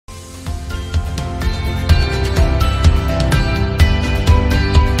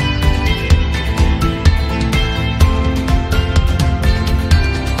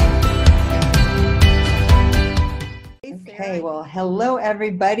Hello,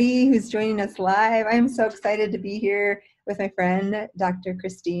 everybody who's joining us live. I'm so excited to be here with my friend, Dr.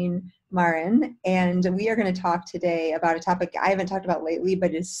 Christine Marin, and we are going to talk today about a topic I haven't talked about lately,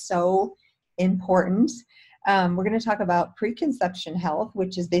 but is so important. We're going to talk about preconception health,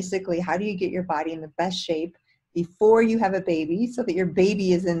 which is basically how do you get your body in the best shape before you have a baby so that your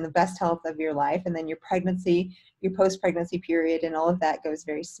baby is in the best health of your life, and then your pregnancy, your post-pregnancy period, and all of that goes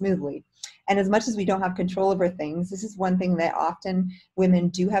very smoothly. And as much as we don't have control over things, this is one thing that often women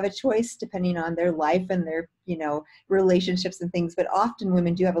do have a choice depending on their life and their, relationships and things. But often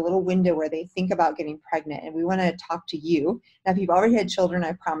women do have a little window where they think about getting pregnant. And we want to talk to you. Now, if you've already had children,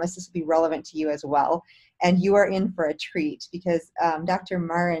 I promise this will be relevant to you as well. And you are in for a treat because Dr.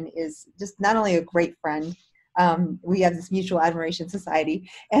 Marin is just not only a great friend, we have this mutual admiration society,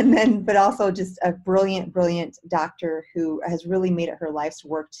 but also just a brilliant doctor who has really made it her life's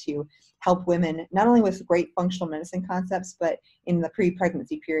work to help women, not only with great functional medicine concepts, but in the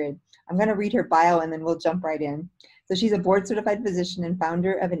pre-pregnancy period. I'm going to read her bio and then we'll jump right in. So she's a board certified physician and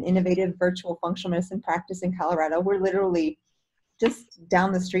founder of an innovative virtual functional medicine practice in Colorado. We're literally just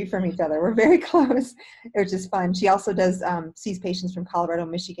down the street from each other. We're very close, which is fun. She also sees patients from Colorado,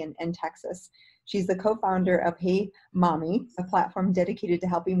 Michigan, and Texas. She's the co-founder of Hey Mommy, a platform dedicated to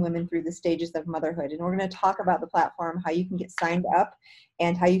helping women through the stages of motherhood. And we're going to talk about the platform, how you can get signed up,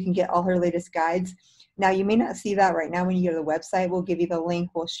 and how you can get all her latest guides. Now, you may not see that right now when you go to the website. We'll give you the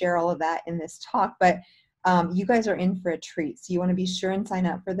link. We'll share all of that in this talk. But you guys are in for a treat. So you want to be sure and sign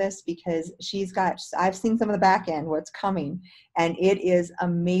up for this because I've seen some of the back end, what's coming, and it is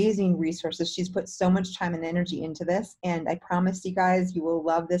amazing resources. She's put so much time and energy into this, and I promise you guys, you will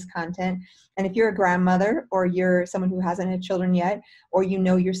love this content. And if you're a grandmother or you're someone who hasn't had children yet, or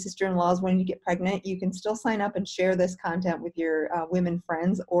your sister-in-law is wanting to get pregnant, you can still sign up and share this content with your women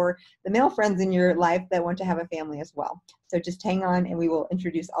friends or the male friends in your life that want to have a family as well. So just hang on and we will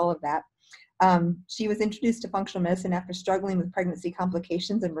introduce all of that. She was introduced to functional medicine after struggling with pregnancy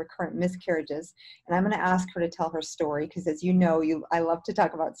complications and recurrent miscarriages. And I'm going to ask her to tell her story because, as you know, I love to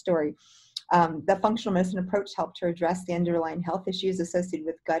talk about story. The functional medicine approach helped her address the underlying health issues associated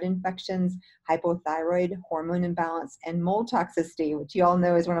with gut infections, hypothyroid, hormone imbalance, and mold toxicity, which you all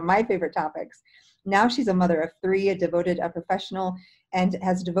know is one of my favorite topics. Now she's a mother of 3, a professional, and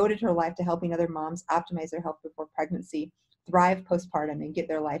has devoted her life to helping other moms optimize their health before pregnancy, thrive postpartum, and get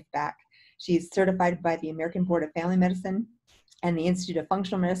their life back. She's certified by the American Board of Family Medicine and the Institute of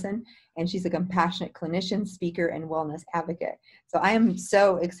Functional Medicine, and she's a compassionate clinician, speaker, and wellness advocate. So I am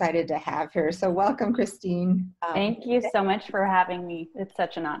so excited to have her. So welcome, Christine. Thank you so much for having me. It's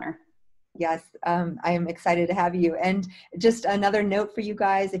such an honor. Yes, I am excited to have you. And just another note for you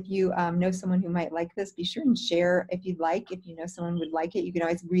guys, if you know someone who might like this, be sure and share if you'd like. If you know someone would like it, you can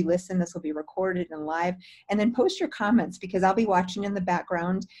always re-listen. This will be recorded and live. And then post your comments because I'll be watching in the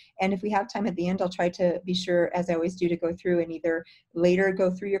background. And if we have time at the end, I'll try to be sure, as I always do, to go through and either later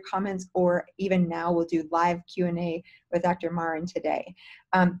go through your comments or even now we'll do live Q&A with Dr. Marin today.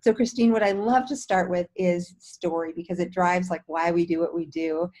 So Christine, what I love to start with is story because it drives like why we do what we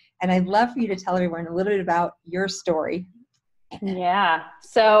do. And I'd love for you to tell everyone a little bit about your story. Yeah.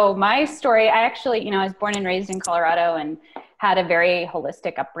 So my story, I actually, I was born and raised in Colorado and had a very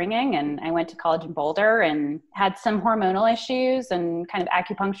holistic upbringing. And I went to college in Boulder and had some hormonal issues, and kind of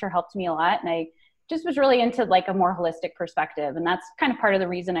acupuncture helped me a lot. And I just was really into like a more holistic perspective. And that's kind of part of the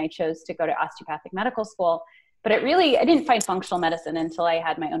reason I chose to go to osteopathic medical school. But I didn't find functional medicine until I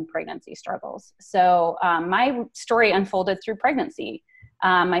had my own pregnancy struggles. So my story unfolded through pregnancy.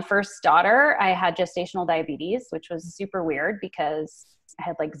 My first daughter, I had gestational diabetes, which was super weird because I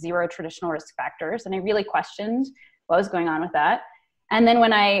had like 0 traditional risk factors. And I really questioned what was going on with that. And then when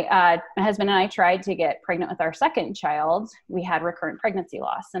my husband and I tried to get pregnant with our second child, we had recurrent pregnancy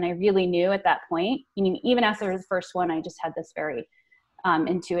loss. And I really knew at that point, even after the first one, I just had this very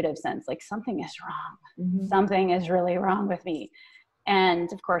intuitive sense, like something is wrong. Mm-hmm. Something is really wrong with me.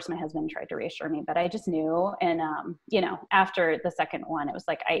 And of course my husband tried to reassure me, but I just knew. And, after the second one, it was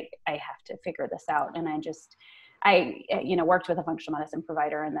like, I have to figure this out. And I worked with a functional medicine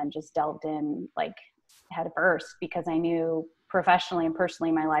provider and then just delved in like head first because I knew professionally and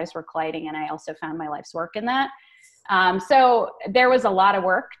personally my lives were colliding. And I also found my life's work in that. So there was a lot of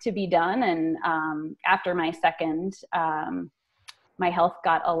work to be done. And after my second, my health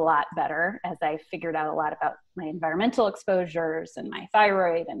got a lot better as I figured out a lot about my environmental exposures and my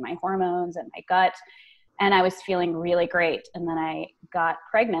thyroid and my hormones and my gut. And I was feeling really great. And then I got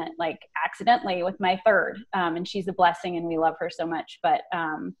pregnant, like accidentally, with my third. And she's a blessing and we love her so much. But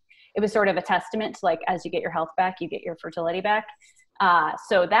it was sort of a testament to like, as you get your health back, you get your fertility back.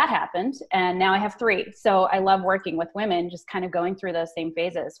 So that happened, and now I have 3. So I love working with women, just kind of going through those same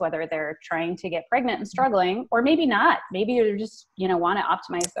phases, whether they're trying to get pregnant and struggling, or maybe not. Maybe they're just, want to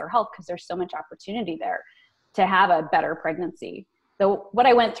optimize their health because there's so much opportunity there to have a better pregnancy. So what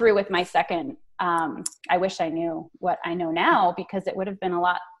I went through with my second, I wish I knew what I know now, because it would have been a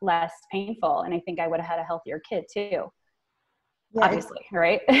lot less painful. And I think I would have had a healthier kid too. Yeah, obviously,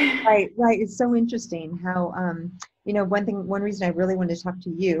 right? Right. It's so interesting how, one reason I really wanted to talk to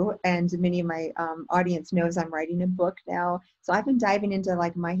you, and many of my audience knows I'm writing a book now. So I've been diving into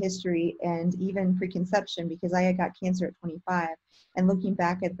like my history and even preconception, because I got cancer at 25, and looking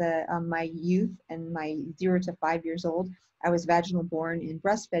back at my youth and my 0 to 5 years old, I was vaginal born and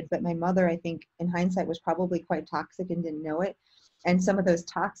breastfed, but my mother, I think in hindsight, was probably quite toxic and didn't know it. And some of those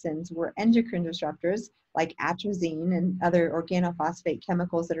toxins were endocrine disruptors like atrazine and other organophosphate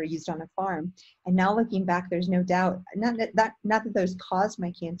chemicals that are used on a farm. And now looking back, there's no doubt, not that those caused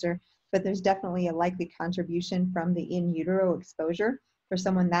my cancer, but there's definitely a likely contribution from the in utero exposure. For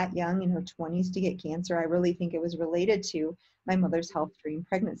someone that young, in her 20s, to get cancer, I really think it was related to my mother's health during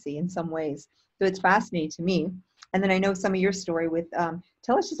pregnancy in some ways. So it's fascinating to me. And then I know some of your story with,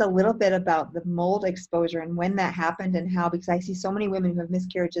 tell us just a little bit about the mold exposure and when that happened and how, because I see so many women who have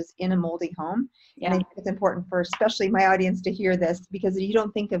miscarriages in a moldy home. Yeah. And I think it's important for especially my audience to hear this, because you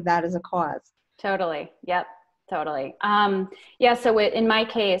don't think of that as a cause. Totally. Yep. Totally. So in my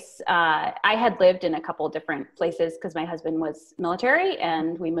case, I had lived in a couple different places because my husband was military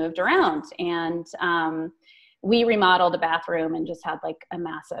and we moved around, and we remodeled a bathroom and just had I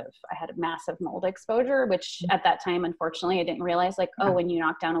had a massive mold exposure, which at that time, unfortunately, I didn't realize when you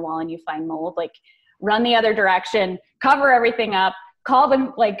knock down a wall and you find mold, run the other direction, cover everything up, call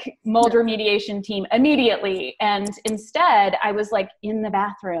the mold remediation team immediately. And instead I was in the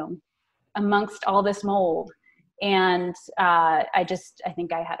bathroom amongst all this mold. And I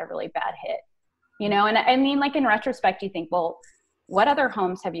think I had a really bad hit, and I mean, in retrospect, you think, well, what other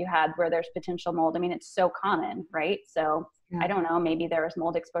homes have you had where there's potential mold? I mean, it's so common, right? So yeah. I don't know, maybe there was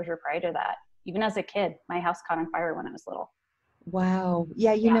mold exposure prior to that. Even as a kid, my house caught on fire when I was little. Wow.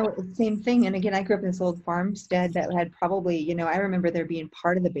 Yeah, same thing. And again, I grew up in this old farmstead that had probably, I remember there being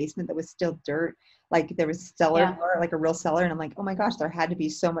part of the basement that was still dirt. There was cellar, a real cellar. And I'm like, oh my gosh, there had to be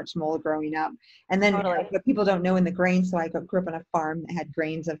so much mold growing up. And then what people don't know in the grain. So I grew up on a farm that had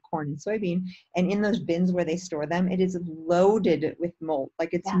grains of corn and soybean. And in those bins where they store them, it is loaded with mold.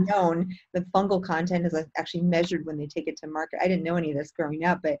 It's known the fungal content is actually measured when they take it to market. I didn't know any of this growing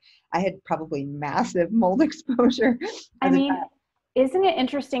up, but I had probably massive mold exposure. I mean, isn't it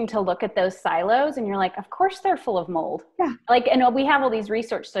interesting to look at those silos and you're like, of course they're full of mold. Yeah. And we have all these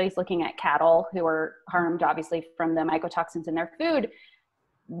research studies looking at cattle who are harmed obviously from the mycotoxins in their food.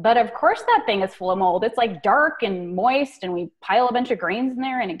 But of course that thing is full of mold. It's dark and moist, and we pile a bunch of grains in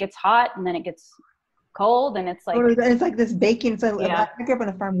there and it gets hot and then it gets cold, and it's it's this baking. So I grew up on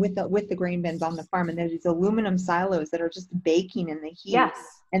a farm with the grain bins on the farm, and there's these aluminum silos that are just baking in the heat. Yes,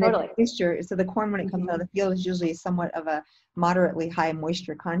 and totally. The moisture. So the corn, when it comes out of the field, is usually somewhat of a moderately high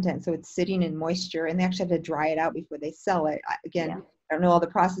moisture content. So it's sitting in moisture, and they actually have to dry it out before they sell it. I don't know all the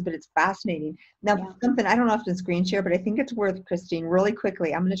process, but it's fascinating. Now, something I don't often screen share, but I think it's worth, Christine, really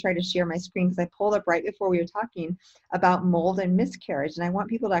quickly. I'm going to try to share my screen because I pulled up right before we were talking about mold and miscarriage, and I want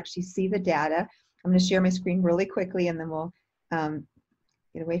people to actually see the data. I'm going to share my screen really quickly, and then we'll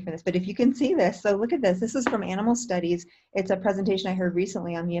get away from this. But if you can see this, so look at this. This is from Animal Studies. It's a presentation I heard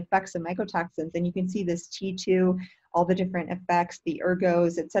recently on the effects of mycotoxins, and you can see this T2, all the different effects, the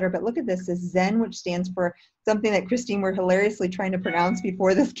ergos, et cetera. But look at this Zen, which stands for something that Christine were hilariously trying to pronounce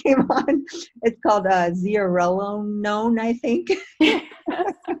before this came on. It's called zearalenone, I think.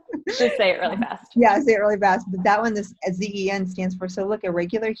 Just say it really fast. Yeah, say it really fast. But that one, this ZEN stands for, so look,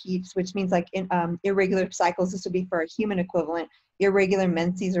 irregular heats, which means irregular cycles. This would be for a human equivalent. Irregular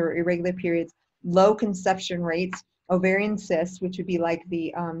menses or irregular periods, low conception rates, ovarian cysts, which would be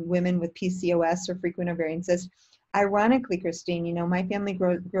the women with PCOS or frequent ovarian cysts. Ironically, Christine, my family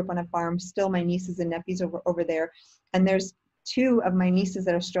grew up on a farm, still my nieces and nephews over there. And there's 2 of my nieces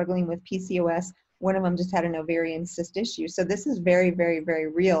that are struggling with PCOS. One of them just had an ovarian cyst issue. So this is very, very, very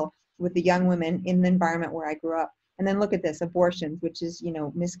real with the young women in the environment where I grew up. And then look at this, abortions, which is,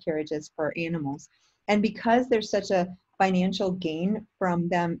 miscarriages for animals. And because there's such a financial gain from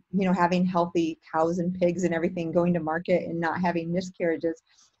them, having healthy cows and pigs and everything going to market and not having miscarriages,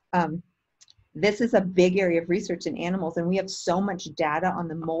 this is a big area of research in animals, and we have so much data on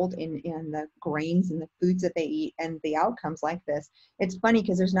the mold in the grains and the foods that they eat and the outcomes like this. It's funny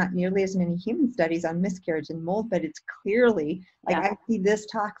because there's not nearly as many human studies on miscarriage and mold, but it's clearly like I see this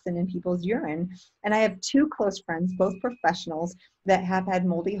toxin in people's urine. And I have two close friends, both professionals, that have had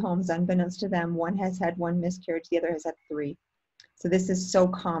moldy homes unbeknownst to them. One has had one miscarriage, the other has had 3. So this is so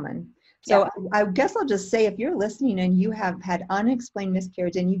common. So I guess I'll just say, if you're listening and you have had unexplained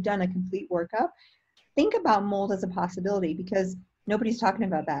miscarriage and you've done a complete workup, think about mold as a possibility, because nobody's talking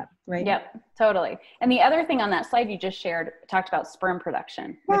about that, right? Yep, totally. And the other thing on that slide you just shared talked about sperm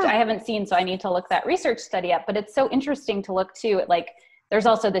production, which I haven't seen, so I need to look that research study up. But it's so interesting to look too at, like, there's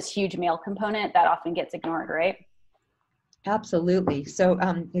also this huge male component that often gets ignored, right? Absolutely. So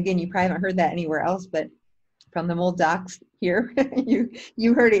again, you probably haven't heard that anywhere else, but from the mold docs here,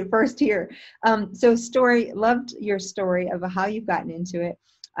 you heard it first here. So loved your story of how you've gotten into it.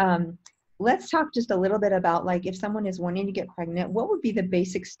 Let's talk just a little bit about, like, if someone is wanting to get pregnant, what would be the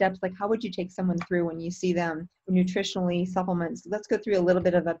basic steps? Like, how would you take someone through when you see them nutritionally, supplements? Let's go through a little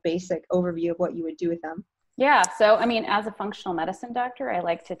bit of a basic overview of what you would do with them. Yeah. So, I mean, as a functional medicine doctor, I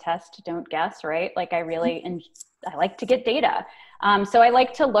like to test, don't guess, right? Like, I like to get data. So I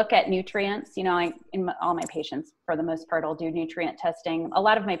like to look at nutrients. You know, all my patients, for the most part, I'll do nutrient testing. A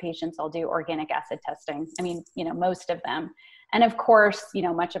lot of my patients, I'll do organic acid testing. I mean, you know, most of them. And of course, you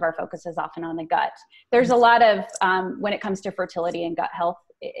know, much of our focus is often on the gut. There's a lot of, when it comes to fertility and gut health,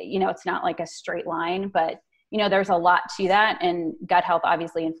 you know, it's not like a straight line, but, you know, there's a lot to that. And gut health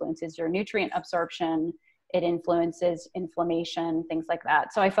obviously influences your nutrient absorption. It influences inflammation, things like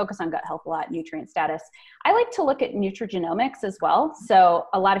that. So I focus on gut health a lot, nutrient status. I like to look at nutrigenomics as well. So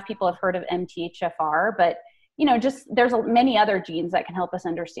a lot of people have heard of MTHFR, but, you know, just there's many other genes that can help us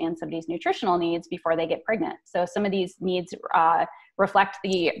understand somebody's nutritional needs before they get pregnant. So some of these needs reflect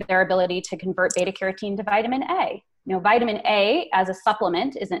their ability to convert beta carotene to vitamin A. You know, vitamin A as a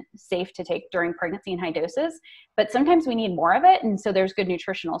supplement isn't safe to take during pregnancy in high doses, but sometimes we need more of it. And so there's good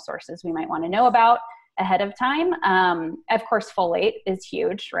nutritional sources we might want to know about ahead of time. Of course, folate is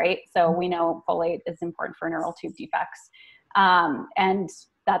huge, right? So we know folate is important for neural tube defects. And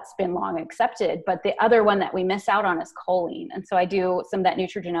that's been long accepted. But the other one that we miss out on is choline. And so I do some of that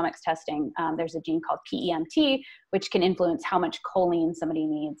nutrigenomics testing. There's a gene called PEMT, which can influence how much choline somebody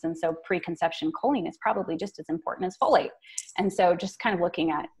needs. And so preconception choline is probably just as important as folate. And so just kind of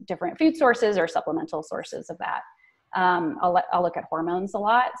looking at different food sources or supplemental sources of that. I'll look at hormones a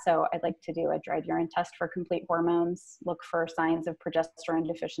lot. So I'd like to do a dried urine test for complete hormones, look for signs of progesterone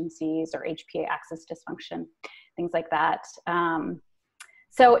deficiencies or HPA axis dysfunction, things like that.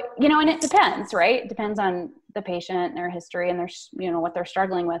 So, you know, and it depends, right? It depends on the patient, their history, and their, you know, what they're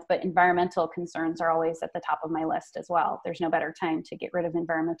struggling with. But environmental concerns are always at the top of my list as well. There's no better time to get rid of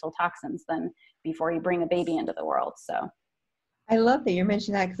environmental toxins than before you bring a baby into the world. So I love that you're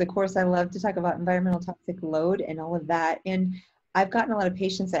mentioning that, because of course I love to talk about environmental toxic load and all of that. And I've gotten a lot of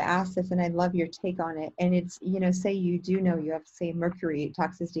patients that ask this, and I love your take on it. And it's, you know, say you do know you have, say, mercury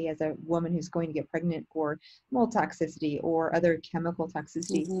toxicity as a woman who's going to get pregnant, or mold toxicity or other chemical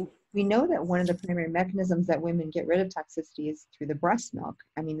toxicity. Mm-hmm. We know that one of the primary mechanisms that women get rid of toxicity is through the breast milk.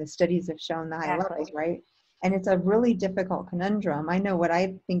 I mean, the studies have shown the high levels, right? And it's a really difficult conundrum. I know what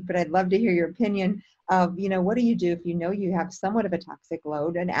I think, but I'd love to hear your opinion of, you know, what do you do if you know you have somewhat of a toxic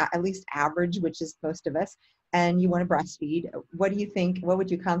load, and at least average, which is most of us, and you want to breastfeed? What do you think? What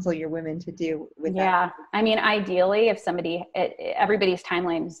would you counsel your women to do with that? Yeah, I mean, ideally, if everybody's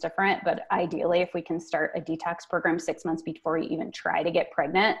timeline is different, but ideally, if we can start a detox program 6 months before you even try to get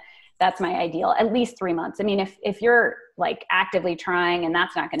pregnant, that's my ideal, at least 3 months. I mean, if you're like actively trying and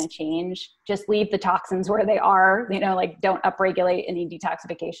that's not going to change, just leave the toxins where they are, you know, like don't upregulate any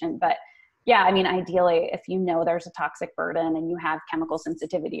detoxification. But yeah, I mean, ideally, if you know there's a toxic burden and you have chemical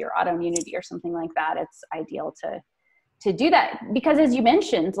sensitivity or autoimmunity or something like that, it's ideal to do that. Because as you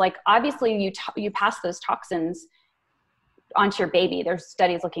mentioned, like obviously you pass those toxins onto your baby. There's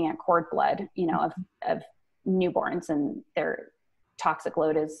studies looking at cord blood, you know, of newborns, and their toxic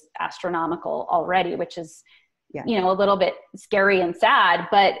load is astronomical already, which is, you know, a little bit scary and sad,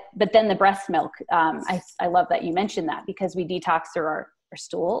 but then the breast milk, I love that you mentioned that, because we detox through our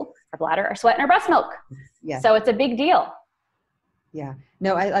stool, our bladder, our sweat, and our breast milk. Yeah. So it's a big deal. Yeah.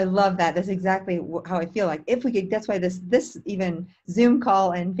 No, I love that. That's exactly how I feel. Like if we could, that's why this even Zoom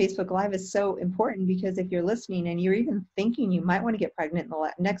call and Facebook Live is so important, because if you're listening and you're even thinking you might want to get pregnant in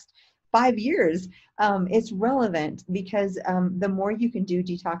the next 5 years, it's relevant because the more you can do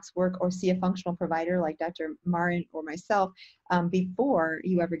detox work or see a functional provider like Dr. Marin or myself before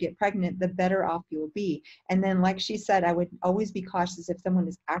you ever get pregnant, the better off you will be. And then, like she said, I would always be cautious if someone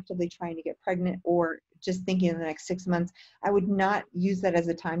is actively trying to get pregnant or just thinking in the next 6 months. I would not use that as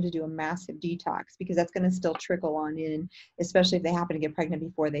a time to do a massive detox, because that's going to still trickle on in, especially if they happen to get pregnant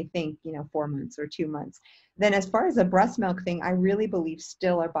before they think, 4 months or 2 months. Then as far as the breast milk thing, I really believe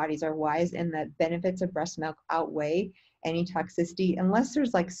still our bodies are wise and that benefits of breast milk outweigh any toxicity, unless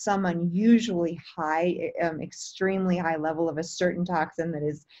there's like some unusually high, extremely high level of a certain toxin that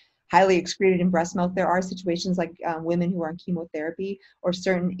is highly excreted in breast milk. There are situations like women who are on chemotherapy or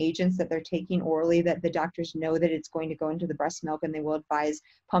certain agents that they're taking orally that the doctors know that it's going to go into the breast milk, and they will advise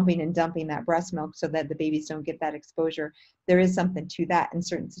pumping and dumping that breast milk so that the babies don't get that exposure. There is something to that in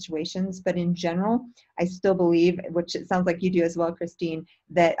certain situations, but in general, I still believe, which it sounds like you do as well, Christine,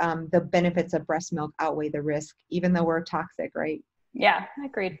 that the benefits of breast milk outweigh the risk, even though we're toxic, right? Yeah,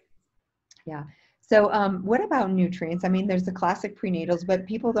 agreed. Yeah. So what about nutrients? I mean, there's the classic prenatals, but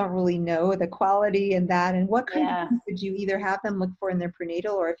people don't really know the quality and that. And what kind of things would you either have them look for in their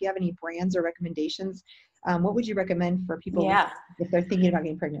prenatal, or if you have any brands or recommendations, what would you recommend for people if they're thinking about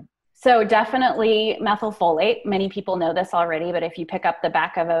getting pregnant? So definitely methylfolate. Many people know this already, but if you pick up the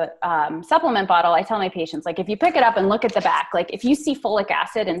back of a supplement bottle, I tell my patients, like, if you pick it up and look at the back, like if you see folic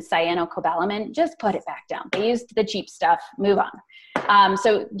acid and cyanocobalamin, just put it back down. They used the cheap stuff, move on.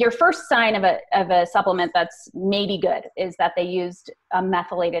 So your first sign of a supplement that's maybe good is that they used a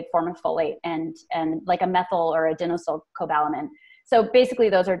methylated form of folate and like a methyl or adenosylcobalamin. So basically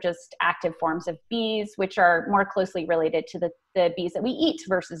those are just active forms of bees, which are more closely related to the bees that we eat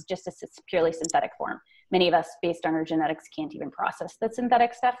versus just a purely synthetic form. Many of us, based on our genetics, can't even process the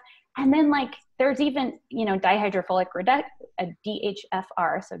synthetic stuff. And then like there's even, dihydrofolate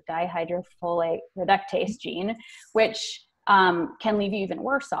DHFR, so dihydrofolate reductase gene, which can leave you even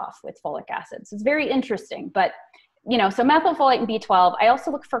worse off with folic acid. So it's very interesting, but so methylfolate and B12, I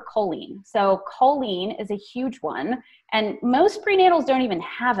also look for choline. So choline is a huge one, and most prenatals don't even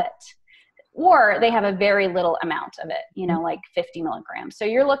have it, or they have a very little amount of it, like 50 milligrams. So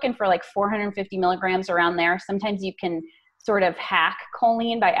you're looking for like 450 milligrams around there. Sometimes you can sort of hack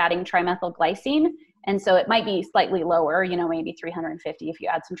choline by adding trimethylglycine. And so it might be slightly lower, maybe 350 if you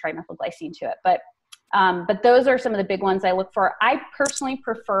add some trimethylglycine to it. But those are some of the big ones I look for. I personally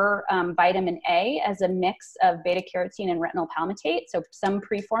prefer vitamin A as a mix of beta carotene and retinol palmitate. So some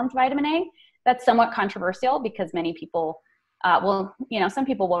preformed vitamin A. That's somewhat controversial because many people some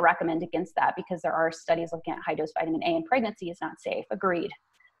people will recommend against that because there are studies looking at high dose vitamin A in pregnancy is not safe. Agreed.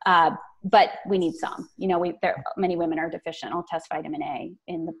 But we need some. Many women are deficient. I'll test vitamin A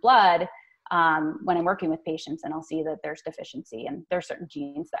in the blood when I'm working with patients, and I'll see that there's deficiency, and there are certain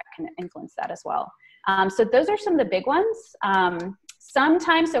genes that can influence that as well. So those are some of the big ones.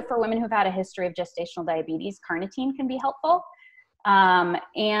 Sometimes, so for women who've had a history of gestational diabetes, carnitine can be helpful.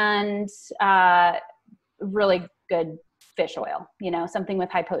 And really good fish oil, something with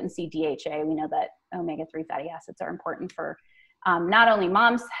high potency DHA. We know that omega-3 fatty acids are important for not only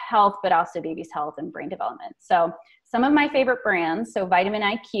mom's health, but also baby's health and brain development. So some of my favorite brands, so Vitamin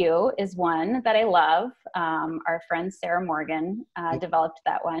IQ is one that I love. Our friend Sarah Morgan developed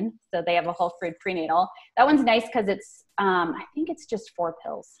that one. So they have a whole food prenatal. That one's nice because it's, I think it's just 4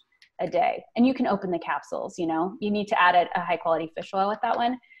 pills a day. And you can open the capsules, you need to add a high quality fish oil with that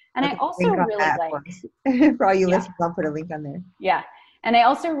one. And I also really like, for all you listeners, I'll put a link on there. Yeah. And I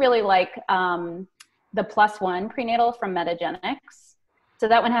also really like the +1 prenatal from Metagenics. So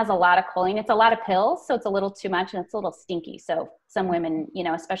that one has a lot of choline. It's a lot of pills, so it's a little too much and it's a little stinky. So some women,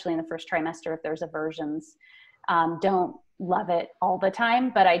 especially in the first trimester, if there's aversions, don't love it all the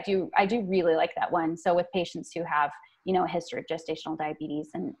time. But I do really like that one. So with patients who have, a history of gestational diabetes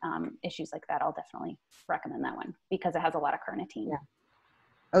and issues like that, I'll definitely recommend that one because it has a lot of carnitine. Yeah.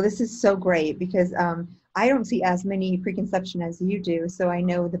 Oh, this is so great because I don't see as many preconception as you do. So I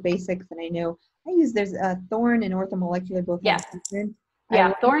know the basics, and I know there's Thorne and Orthomolecular both. Yeah.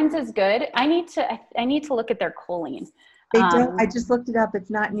 Yeah, Thorne's is good. I need to look at their choline. They don't. I just looked it up. It's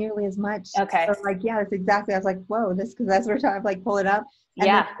not nearly as much. Okay. So that's exactly. I was like, whoa, because that's what I'm like, pull it up. And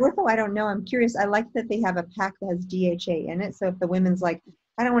then Ortho, I don't know. I'm curious. I like that they have a pack that has DHA in it. So if the women's like,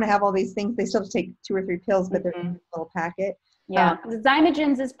 I don't want to have all these things, they still take 2 or 3 pills, but they're in a little packet. Yeah. The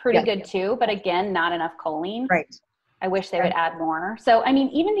Zymogens is pretty good too, but again, not enough choline. Right. I wish they would add more. So,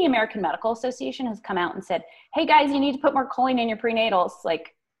 even the American Medical Association has come out and said, hey guys, you need to put more choline in your prenatals.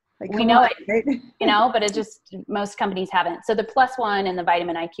 Like we know it, right? But it just, most companies haven't. So the +1 and the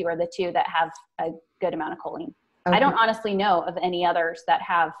Vitamin IQ are the 2 that have a good amount of choline. Okay. I don't honestly know of any others that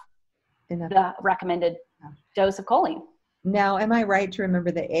have the recommended dose of choline. Now, am I right to remember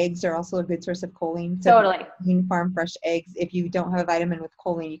that eggs are also a good source of choline? So Totally. Eating farm fresh eggs, if you don't have a vitamin with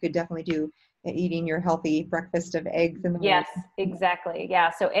choline, you could definitely do eating your healthy breakfast of eggs in the morning. Yes, exactly. Yeah.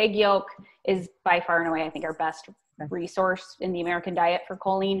 So egg yolk is by far and away, I think, our best resource in the American diet for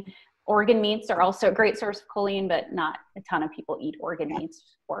choline. Organ meats are also a great source of choline, but not a ton of people eat organ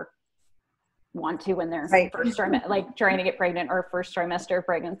meats or want to when they're first trimester, like trying to get pregnant or first trimester of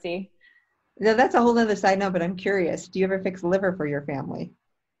pregnancy. Now, that's a whole other side note, but I'm curious. Do you ever fix liver for your family?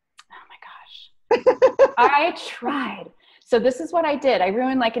 Oh my gosh. I tried. So this is what I did. I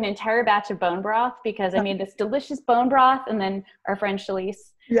ruined like an entire batch of bone broth because I made this delicious bone broth. And then our friend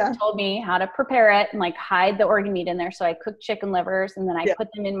Shalise told me how to prepare it and like hide the organ meat in there. So I cooked chicken livers and then I put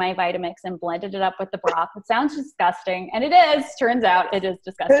them in my Vitamix and blended it up with the broth. It sounds disgusting. And it is, turns out it is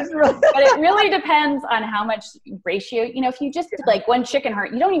disgusting. But it really depends on how much ratio, you know, if you just did like one chicken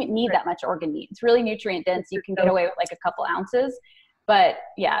heart, you don't even need that much organ meat. It's really nutrient dense. You can get away with like a couple ounces. But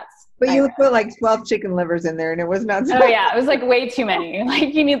yeah, but you put like 12 chicken livers in there and it was not so oh yeah, it was like way too many.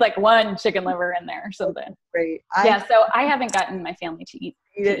 Like you need like one chicken liver in there or something. Great. So I haven't gotten my family to eat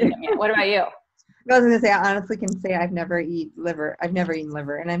them yet. What about you? I was going to say, I honestly can say I've never eaten liver.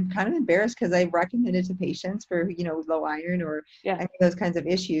 And I'm kind of embarrassed because I recommend it to patients for, you know, low iron or any of those kinds of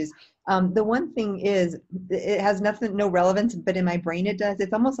issues. The one thing is it has no relevance, but in my brain it does.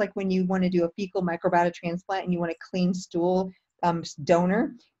 It's almost like when you want to do a fecal microbiota transplant and you want a clean stool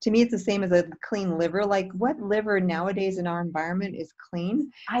donor. To me, it's the same as a clean liver. Like what liver nowadays in our environment is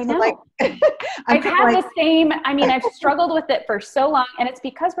clean? I know. So like, I've had the same, I mean, I've struggled with it for so long and it's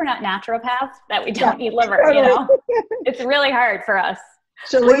because we're not naturopaths that we don't eat liver, you know, it's really hard for us.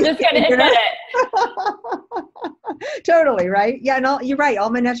 We're just going to admit it. Totally. Right. Yeah. And you're right. All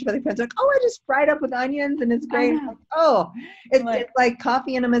my naturopathic friends are like, oh, I just fried up with onions and it's great. Like, oh, it's like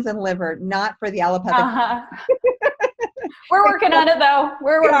coffee enemas and liver, not for the allopathic. We're working on it though.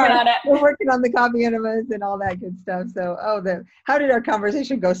 We're working on it. We're working on the coffee enemas and all that good stuff. So, how did our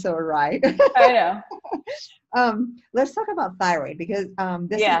conversation go so awry? I know. Let's talk about thyroid because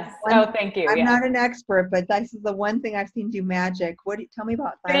this thank you. I'm not an expert, but this is the one thing I've seen do magic. Tell me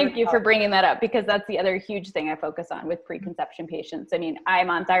about thyroid? Thank you for bringing that up because that's the other huge thing I focus on with preconception patients. I mean, I'm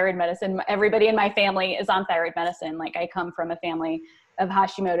on thyroid medicine. Everybody in my family is on thyroid medicine. Like I come from a family of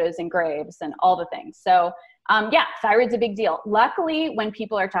Hashimoto's and Graves and all the things. So thyroid's a big deal. Luckily, when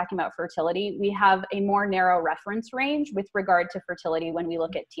people are talking about fertility, we have a more narrow reference range with regard to fertility when we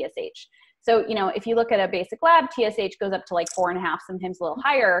look at TSH. So, you know, if you look at a basic lab, TSH goes up to like 4.5, sometimes a little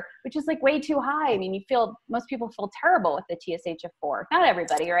higher, which is like way too high. I mean, most people feel terrible with the TSH of 4. Not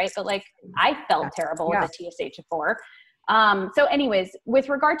everybody, right? But like I felt terrible with the TSH of 4. So anyways, with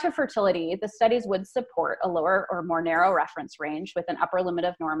regard to fertility, the studies would support a lower or more narrow reference range with an upper limit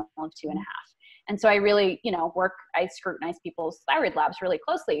of normal of 2.5. And so I really, I scrutinize people's thyroid labs really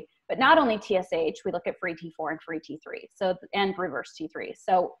closely, but not only TSH, we look at free T4 and free T3, and reverse T3.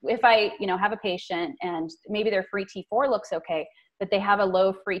 So if I, have a patient and maybe their free T4 looks okay, but they have a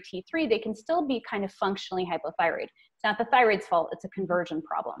low free T3, they can still be kind of functionally hypothyroid. It's not the thyroid's fault, it's a conversion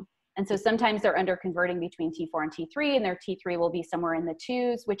problem. And so sometimes they're under converting between T4 and T3, and their T3 will be somewhere in the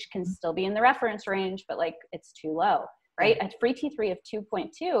 2s, which can still be in the reference range, but like it's too low, right? A free T3 of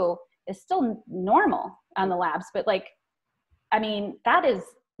 2.2 is still normal on the labs, but that is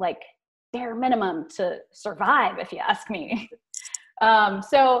like bare minimum to survive, if you ask me.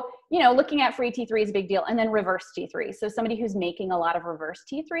 Looking at free T3 is a big deal. And then reverse T3. So somebody who's making a lot of reverse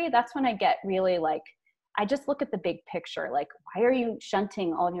T3, that's when I get really I just look at the big picture. Like, why are you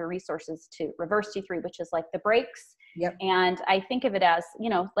shunting all of your resources to reverse T3, which is like the brakes? Yep. And I think of it as,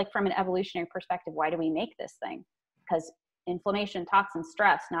 from an evolutionary perspective, why do we make this thing? Because inflammation, toxins,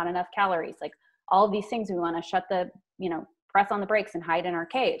 stress, not enough calories, like all of these things we want to shut the, press on the brakes and hide in our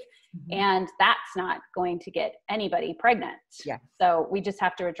cave. Mm-hmm. And that's not going to get anybody pregnant. Yeah. So we just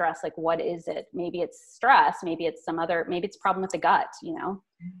have to address what is it? Maybe it's stress, maybe it's maybe it's a problem with the gut,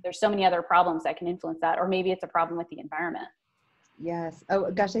 There's so many other problems that can influence that, or maybe it's a problem with the environment. Yes.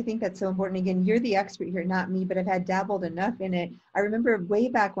 Oh gosh, I think that's so important. Again, you're the expert here, not me, but I've had dabbled enough in it. I remember way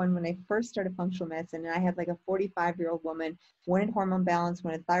back when I first started functional medicine and I had a 45-year-old woman, wanted hormone balance,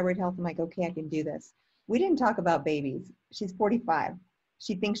 wanted thyroid health. I'm like, okay, I can do this. We didn't talk about babies. She's 45.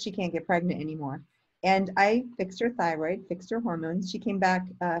 She thinks she can't get pregnant anymore. And I fixed her thyroid, fixed her hormones. She came back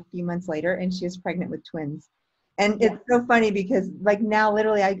a few months later and she was pregnant with twins. And it's so funny because now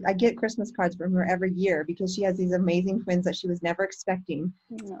literally I get Christmas cards from her every year because she has these amazing twins that she was never expecting,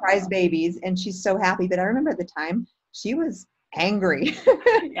 surprise babies, and she's so happy. But I remember at the time she was angry.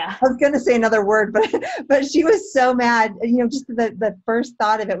 Yeah. I was going to say another word, but she was so mad. Just the first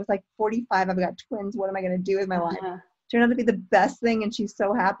thought of it was like 45. I've got twins. What am I going to do with my life? Turned out to be the best thing, and she's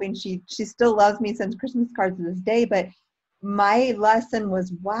so happy. And she still loves me, sends Christmas cards to this day. But my lesson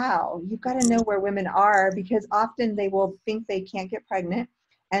was, wow, you've got to know where women are, because often they will think they can't get pregnant,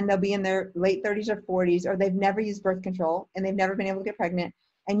 and they'll be in their late 30s or 40s, or they've never used birth control and they've never been able to get pregnant.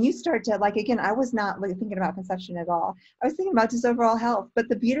 And you start to, like, again, I was not thinking about conception at all. I was thinking about just overall health. But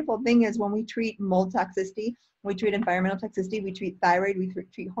the beautiful thing is, when we treat mold toxicity, we treat environmental toxicity, we treat thyroid, we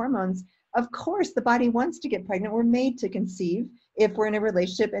treat hormones, of course, the body wants to get pregnant. We're made to conceive if we're in a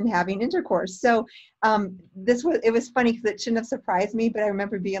relationship and having intercourse. So it was funny because it shouldn't have surprised me, but I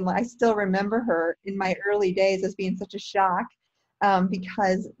remember I still remember her in my early days as being such a shock.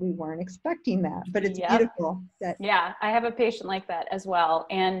 Because we weren't expecting that, but it's beautiful. Yeah, I have a patient like that as well.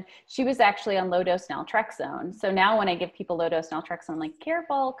 And she was actually on low dose naltrexone. So now when I give people low dose naltrexone, I'm like,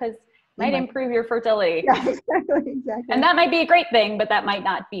 careful, because it might improve your fertility. Yeah, exactly. And that might be a great thing, but that might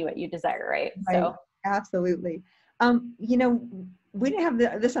not be what you desire, right? So absolutely. We didn't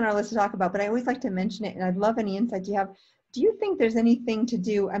have this on our list to talk about, but I always like to mention it, and I'd love any insights you have. Do you think there's anything to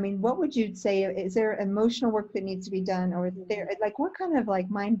do? I mean, what would you say? Is there emotional work that needs to be done, or is there, like, what kind of like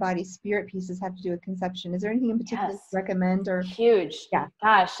mind, body, spirit pieces have to do with conception? Is there anything in particular you recommend? Or huge? Yeah.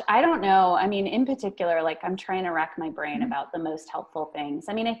 Gosh, I don't know. I mean, in particular, like, I'm trying to rack my brain about the most helpful things.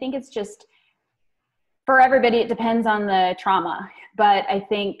 I mean, I think it's just, for everybody, it depends on the trauma. But I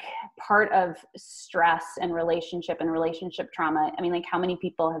think part of stress and relationship trauma, I mean, like, how many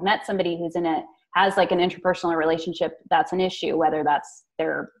people have met somebody who's has like an interpersonal relationship that's an issue, whether that's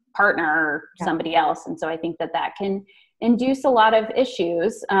their partner or somebody else. And so I think that can induce a lot of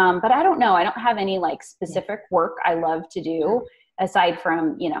issues. But I don't know. I don't have any like specific work I love to do aside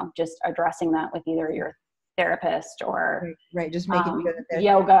from, just addressing that with either your therapist or just making sure that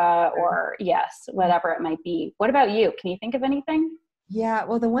yoga or whatever it might be. What about you? Can you think of anything? Yeah,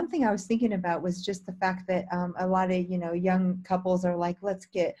 well, the one thing I was thinking about was just the fact that a lot of, young couples are like,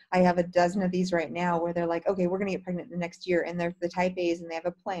 I have a dozen of these right now where they're like, okay, we're going to get pregnant the next year. And they're the type A's and they have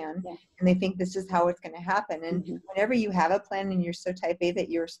a plan and they think this is how it's going to happen. And whenever you have a plan and you're so type A that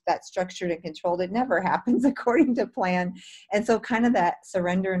you're that structured and controlled, it never happens according to plan. And so kind of that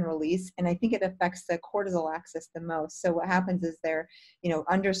surrender and release. And I think it affects the cortisol axis the most. So what happens is they're,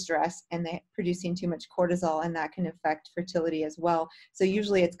 under stress and they're producing too much cortisol, and that can affect fertility as well. So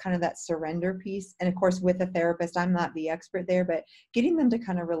usually it's kind of that surrender piece. And of course, with a therapist, I'm not the expert there, but getting them to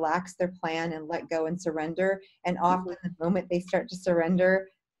kind of relax their plan and let go and surrender. And often the moment they start to surrender,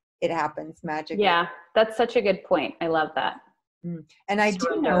 it happens magically. Yeah, that's such a good point. I love that. And I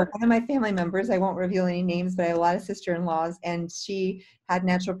do know one of my family members, I won't reveal any names, but I have a lot of sister-in-laws, and she had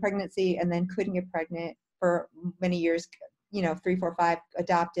natural pregnancy and then couldn't get pregnant for many years, 3, 4, 5,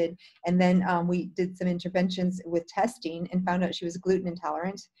 adopted. And then we did some interventions with testing and found out she was gluten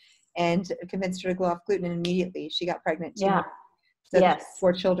intolerant, and convinced her to go off gluten, and immediately she got pregnant. So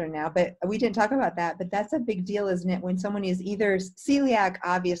 4 children now, but we didn't talk about that, but that's a big deal, isn't it? When someone is either celiac,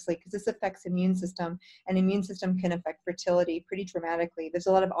 obviously, because this affects immune system, and immune system can affect fertility pretty dramatically. There's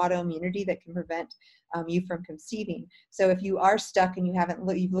a lot of autoimmunity that can prevent you from conceiving. So if you are stuck and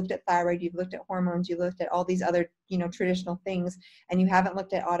you've looked at thyroid, you've looked at hormones, you looked at all these other, traditional things, and you haven't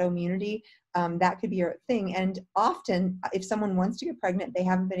looked at autoimmunity, that could be your thing. And often if someone wants to get pregnant, they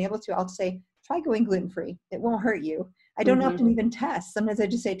haven't been able to, I'll say, try going gluten-free. It won't hurt you. I don't often even test. Sometimes I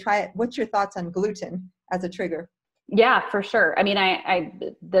just say, try it. What's your thoughts on gluten as a trigger? Yeah, for sure. I mean, I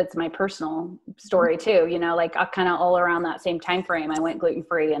that's my personal story too, like kind of all around that same time frame, I went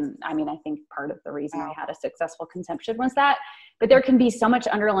gluten-free. And I mean, I think part of the reason I had a successful conception was that, but there can be so much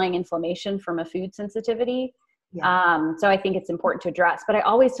underlying inflammation from a food sensitivity. So I think it's important to address, but I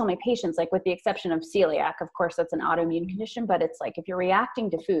always tell my patients, like, with the exception of celiac, of course, that's an autoimmune condition, but it's like, if you're reacting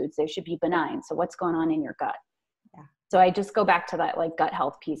to foods, they should be benign. So what's going on in your gut? So I just go back to that like gut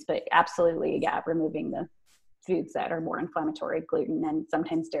health piece, but absolutely, removing the foods that are more inflammatory, gluten and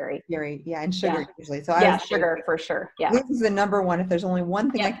sometimes dairy. And sugar usually. So sugar for sure. Yeah, gluten is the number one. If there's only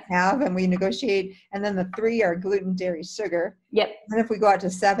one thing I can have, and we negotiate, and then the 3 are gluten, dairy, sugar. Yep. And if we go out to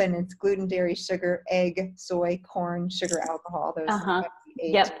 7, it's gluten, dairy, sugar, egg, soy, corn, sugar, alcohol. Those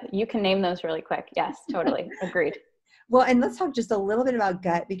 8. Yep, you can name those really quick. Yes, totally. Agreed. Well, and let's talk just a little bit about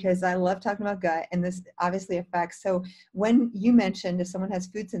gut, because I love talking about gut, and this obviously affects. So when you mentioned if someone has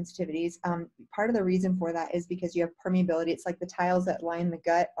food sensitivities, part of the reason for that is because you have permeability. It's like the tiles that line the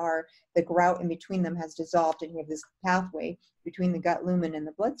gut the grout in between them has dissolved, and you have this pathway between the gut lumen and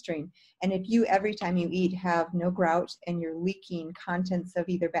the bloodstream. And if you, every time you eat, have no grout, and you're leaking contents of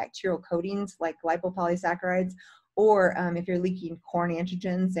either bacterial coatings like lipopolysaccharides or if you're leaking corn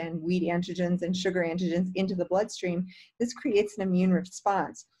antigens and wheat antigens and sugar antigens into the bloodstream, this creates an immune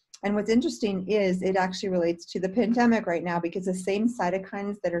response. And what's interesting is it actually relates to the pandemic right now, because the same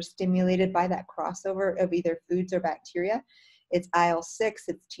cytokines that are stimulated by that crossover of either foods or bacteria, it's IL-6,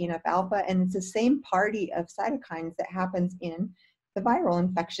 it's TNF-alpha, and it's the same party of cytokines that happens in the viral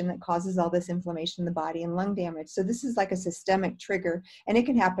infection that causes all this inflammation in the body and lung damage. So this is like a systemic trigger, and it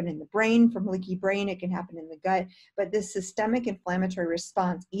can happen in the brain from leaky brain, it can happen in the gut, but this systemic inflammatory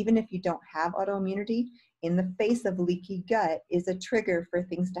response, even if you don't have autoimmunity, in the face of leaky gut is a trigger for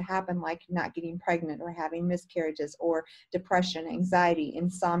things to happen, like not getting pregnant or having miscarriages or depression, anxiety,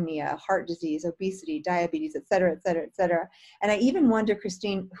 insomnia, heart disease, obesity, diabetes, et cetera, et cetera, et cetera. And I even wonder,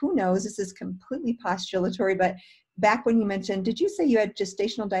 Christine, who knows, this is completely postulatory, but back when you mentioned, did you say you had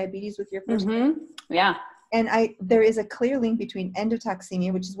gestational diabetes with your first? Yeah. And there is a clear link between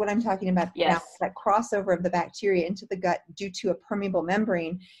endotoxemia, which is what I'm talking about now, that crossover of the bacteria into the gut due to a permeable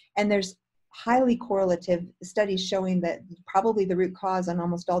membrane. And there's highly correlative studies showing that probably the root cause on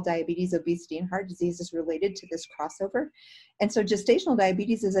almost all diabetes, obesity, and heart disease is related to this crossover. And so gestational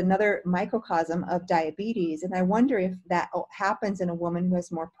diabetes is another microcosm of diabetes. And I wonder if that happens in a woman who has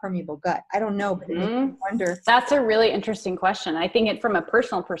more permeable gut. I don't know, but it makes me wonder. That's a really interesting question. I think from a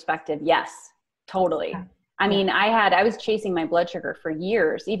personal perspective, yes, totally. Yeah. I mean, I was chasing my blood sugar for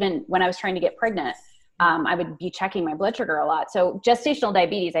years, even when I was trying to get pregnant. I would be checking my blood sugar a lot. So gestational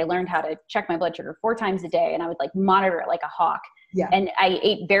diabetes, I learned how to check my blood sugar 4 times a day, and I would like monitor it like a hawk. Yeah. And I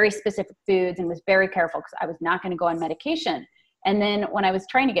ate very specific foods and was very careful because I was not going to go on medication. And then when I was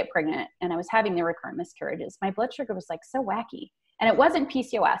trying to get pregnant and I was having the recurrent miscarriages, my blood sugar was like so wacky. And it wasn't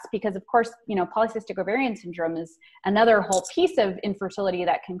PCOS because, of course, polycystic ovarian syndrome is another whole piece of infertility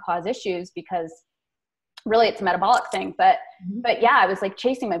that can cause issues, because really it's a metabolic thing. But yeah, I was like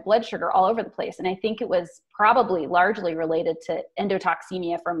chasing my blood sugar all over the place. And I think it was probably largely related to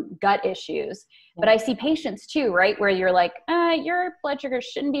endotoxemia from gut issues. But I see patients too, right, where you're like, your blood sugar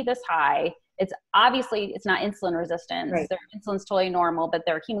shouldn't be this high. It's obviously, it's not insulin resistance. Right. Their insulin's totally normal, but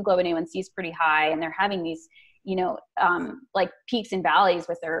their hemoglobin A1C is pretty high. And they're having these, like peaks and valleys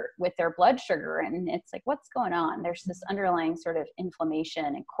with their blood sugar. And it's like, what's going on? There's this underlying sort of inflammation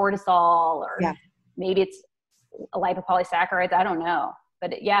and cortisol, or maybe it's lipopolysaccharides. I don't know,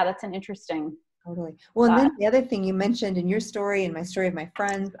 but that's an interesting. Totally. Well, and then the other thing you mentioned in your story and my story of my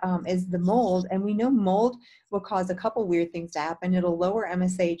friend is the mold. And we know mold will cause a couple weird things to happen. It'll lower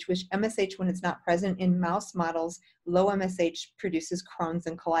MSH, which MSH, when it's not present in mouse models, low MSH produces Crohn's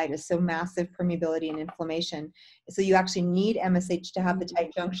and colitis, so massive permeability and inflammation. So you actually need MSH to have the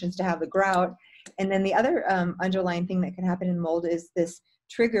tight junctions, to have the grout. And then the other underlying thing that can happen in mold is this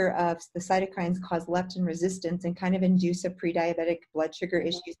trigger of the cytokines cause leptin resistance and kind of induce a pre-diabetic blood sugar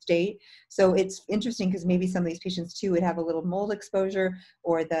issue state. So it's interesting because maybe some of these patients too would have a little mold exposure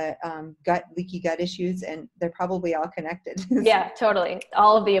or the leaky gut issues, and they're probably all connected. Yeah, totally.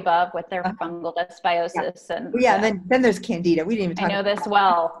 All of the above with their fungal dysbiosis. And then there's Candida. We didn't even talk about this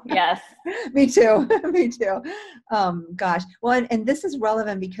well. Yes. Me too. Me too. Gosh. Well, and this is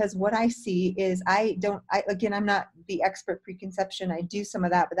relevant because what I see is I'm not the expert preconception. I do some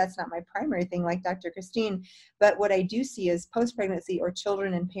of that, but that's not my primary thing like Dr. Christine. But what I do see is post-pregnancy or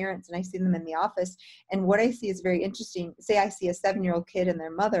children and parents, and I see them in the office. And what I see is very interesting. Say I see a 7-year-old kid and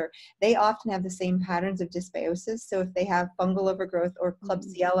their mother, they often have the same patterns of dysbiosis. So if they have fungal overgrowth or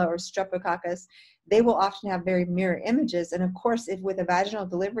Klebsiella or Streptococcus, they will often have very mirror images. And of course, if with a vaginal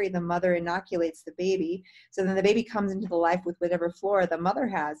delivery, the mother inoculates the baby, so then the baby comes into the life with whatever flora the mother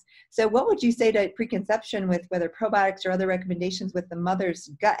has. So what would you say to preconception with whether probiotics or other recommendations with the mother's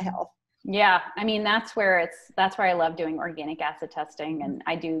gut health? Yeah, I mean, that's where I love doing organic acid testing, and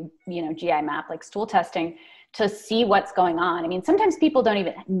I do, GI map, like stool testing, to see what's going on. I mean, sometimes people don't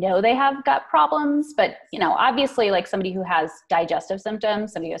even know they have gut problems, but, obviously like somebody who has digestive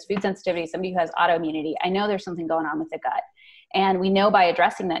symptoms, somebody who has food sensitivity, somebody who has autoimmunity, I know there's something going on with the gut. And we know by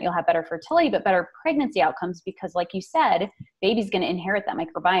addressing that, you'll have better fertility, but better pregnancy outcomes, because like you said, baby's going to inherit that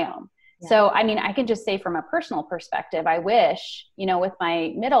microbiome. Yeah. So, I mean, I can just say from a personal perspective, I wish, with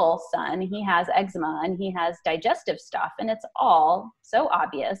my middle son, he has eczema and he has digestive stuff, and it's all so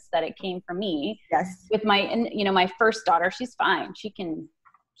obvious that it came from me. Yes. With my first daughter, she's fine. She can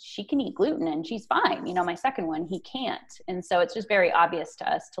eat gluten and she's fine. My second one, he can't. And so it's just very obvious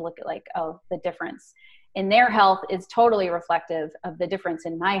to us to look at like, oh, the difference in their health is totally reflective of the difference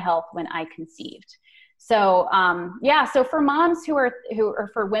in my health when I conceived. So, so for moms who are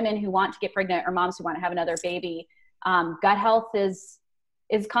for women who want to get pregnant, or moms who want to have another baby, gut health is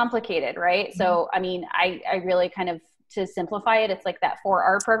complicated, right? Mm-hmm. So, I mean, I really kind of, to simplify it, it's like that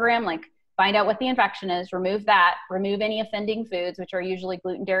 4R program, like find out what the infection is, remove that, remove any offending foods, which are usually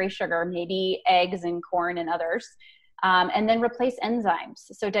gluten, dairy, sugar, maybe eggs and corn and others. And then replace enzymes.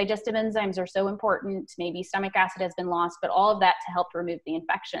 So digestive enzymes are so important. Maybe stomach acid has been lost, but all of that to help remove the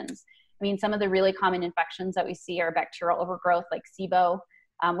infections. I mean, some of the really common infections that we see are bacterial overgrowth like SIBO,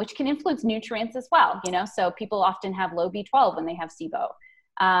 which can influence nutrients as well, you know, so people often have low B12 when they have SIBO.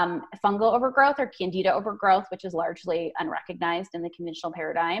 Fungal overgrowth or candida overgrowth, which is largely unrecognized in the conventional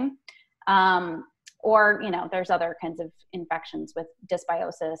paradigm. Or, you know, there's other kinds of infections with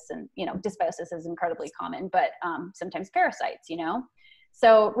dysbiosis, and, you know, dysbiosis is incredibly common, but sometimes parasites, you know.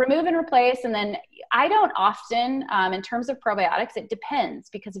 So remove and replace. And then I don't often, in terms of probiotics, it depends,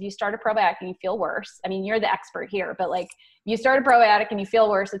 because if you start a probiotic and you feel worse, I mean, you're the expert here, but like you start a probiotic and you feel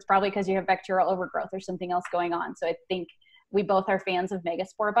worse, it's probably because you have bacterial overgrowth or something else going on. So I think we both are fans of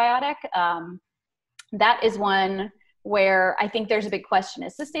Megaspore Biotic. That is one where I think there's a big question.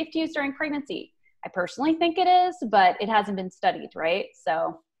 Is this safe to use during pregnancy? I personally think it is, but it hasn't been studied, right?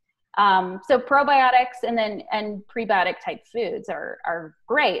 So probiotics and prebiotic type foods are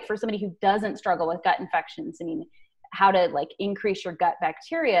great for somebody who doesn't struggle with gut infections. I mean, how to like increase your gut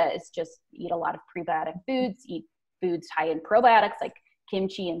bacteria is just eat a lot of prebiotic foods, eat foods high in probiotics like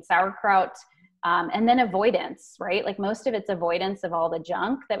kimchi and sauerkraut, and then avoidance, right? Like most of it's avoidance of all the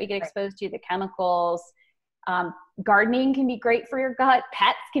junk that we get exposed to, the chemicals. Gardening can be great for your gut.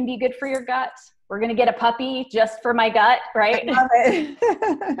 Pets can be good for your gut. We're going to get a puppy just for my gut, right? I love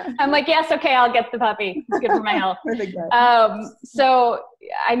it. I'm like, yes, okay, I'll get the puppy. It's good for my health. So,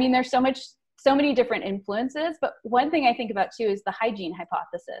 I mean, there's so many different influences, but one thing I think about too is the hygiene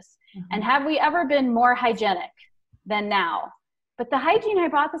hypothesis. Mm-hmm. And have we ever been more hygienic than now? But the hygiene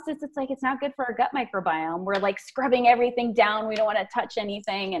hypothesis, it's like, it's not good for our gut microbiome. We're like scrubbing everything down. We don't want to touch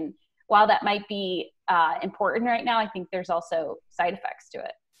anything. And while that might be important right now, I think there's also side effects to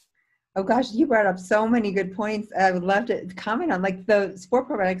it. Oh gosh, you brought up so many good points. I would love to comment on, like the spore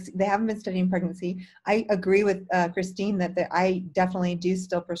probiotics. They haven't been studying pregnancy. I agree with Christine that I definitely do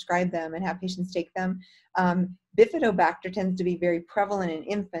still prescribe them and have patients take them. Bifidobacter tends to be very prevalent in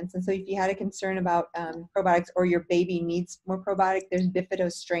infants. And so if you had a concern about probiotics, or your baby needs more probiotic, there's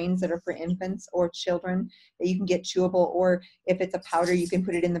Bifido strains that are for infants or children that you can get chewable, or if it's a powder, you can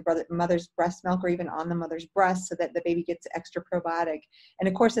put it in the mother's breast milk or even on the mother's breast so that the baby gets extra probiotic. And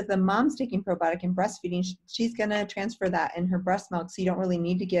of course, if the mom's taking probiotic and breastfeeding, she's going to transfer that in her breast milk. So you don't really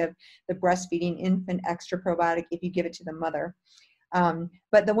need to give the breastfeeding infant extra probiotic if you give it to the mother.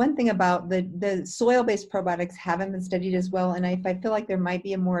 But the one thing about the soil-based probiotics haven't been studied as well, and I feel like there might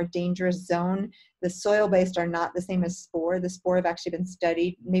be a more dangerous zone. The soil-based are not the same as spore. The spore have actually been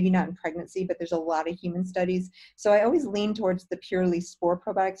studied, maybe not in pregnancy, but there's a lot of human studies. So I always lean towards the purely spore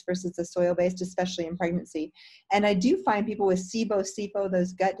probiotics versus the soil-based, especially in pregnancy. And I do find people with SIBO, SIFO,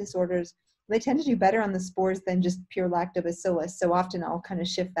 those gut disorders, they tend to do better on the spores than just pure lactobacillus. So often I'll kind of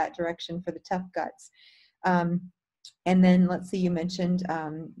shift that direction for the tough guts. And then let's see, you mentioned,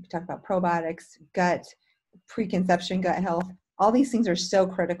 we talked about probiotics, gut, preconception, gut health. All these things are so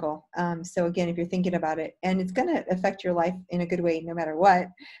critical. So again, if you're thinking about it, and it's going to affect your life in a good way, no matter what.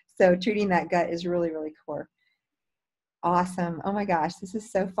 So treating that gut is really, really core. Awesome. Oh my gosh, this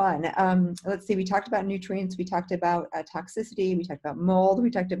is so fun. Let's see, we talked about nutrients. We talked about toxicity. We talked about mold.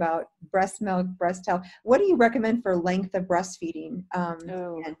 We talked about breast milk, breast health. What do you recommend for length of breastfeeding?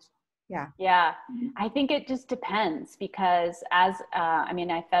 Yeah. I think it just depends, because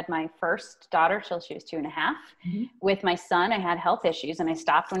I fed my first daughter till she was 2.5. Mm-hmm. With my son, I had health issues and I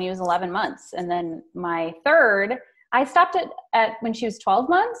stopped when he was 11 months. And then my third, I stopped at when she was 12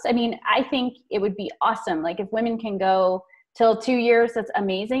 months. I mean, I think it would be awesome. Like if women can go till 2 years, that's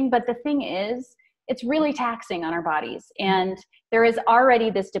amazing. But the thing is, it's really taxing on our bodies. And there is already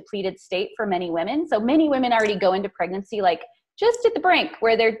this depleted state for many women. So many women already go into pregnancy like just at the brink,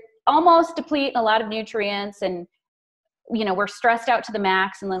 where they're almost deplete a lot of nutrients, and you know, we're stressed out to the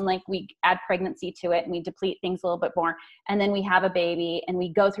max, and then like we add pregnancy to it and we deplete things a little bit more, and then we have a baby and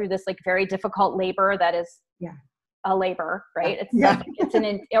we go through this like very difficult labor that is a labor, right? It's like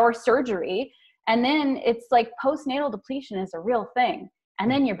it's or surgery, and then it's like postnatal depletion is a real thing,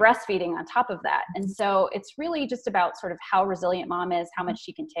 and then you're breastfeeding on top of that. And so it's really just about sort of how resilient mom is, how much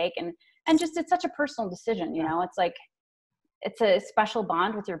she can take, and just it's such a personal decision, you know. It's like it's a special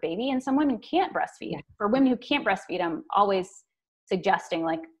bond with your baby, and some women can't breastfeed. For women who can't breastfeed, I'm always suggesting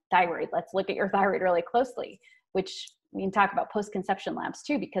like thyroid. Let's look at your thyroid really closely, which we can talk about post-conception labs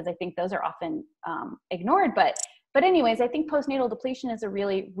too, because I think those are often ignored. But anyways, I think postnatal depletion is a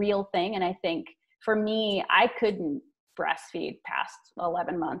really real thing. And I think for me, I couldn't breastfeed past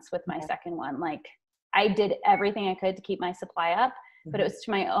 11 months with my second one. Like I did everything I could to keep my supply up. but it was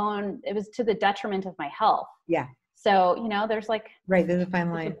to my own, it was to the detriment of my health. Yeah. So, there's like, right. There's a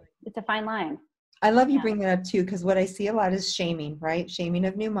fine line. It's a fine line. I love you bring that up too, because what I see a lot is shaming, right? Shaming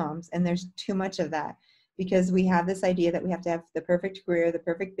of new moms. And there's too much of that because we have this idea that we have to have the perfect career, the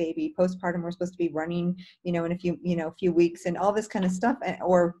perfect baby. Postpartum, we're supposed to be running, in a few weeks and all this kind of stuff,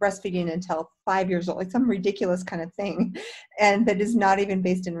 or breastfeeding until 5 years old, like some ridiculous kind of thing. And that is not even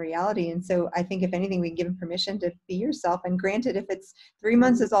based in reality. And so I think if anything, we can give them permission to be yourself. And granted, if it's 3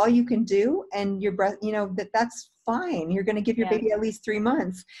 months is all you can do and your breast, that's fine. You're going to give your baby at least 3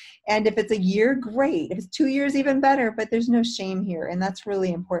 months. And if it's a year, great. If it's 2 years, even better, but there's no shame here. And that's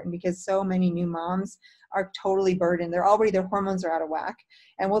really important because so many new moms are totally burdened. Their hormones are out of whack.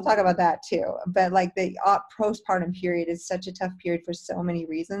 And we'll talk about that too. But like the postpartum period is such a tough period for so many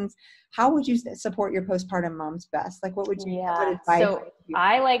reasons. How would you support your postpartum moms best? Like what would you advise? So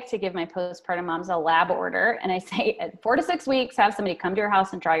I like to give my postpartum moms a lab order. And I say at 4 to 6 weeks, have somebody come to your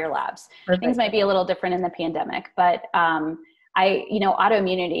house and draw your labs. Perfect. Things might be a little different in the pandemic, but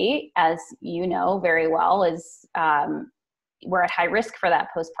autoimmunity, as you know very well, is we're at high risk for that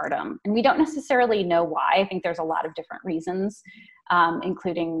postpartum. And we don't necessarily know why. I think there's a lot of different reasons,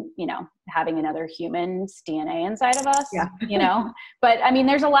 including, having another human's DNA inside of us, but I mean,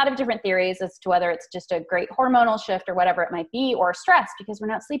 there's a lot of different theories as to whether it's just a great hormonal shift or whatever it might be, or stress because we're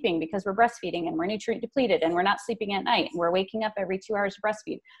not sleeping, because we're breastfeeding and we're nutrient depleted and we're not sleeping at night and we're waking up every 2 hours to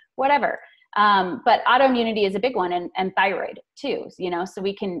breastfeed, whatever. But autoimmunity is a big one, and thyroid too, so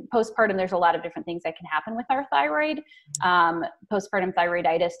we can postpartum, there's a lot of different things that can happen with our thyroid. Postpartum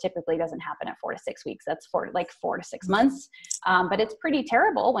thyroiditis typically doesn't happen at 4 to 6 weeks. That's 4 to 6 months. But it's pretty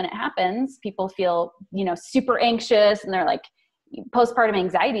terrible when it happens. People feel, super anxious, and they're like, postpartum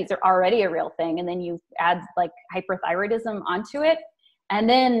anxieties are already a real thing. And then you add like hyperthyroidism onto it, and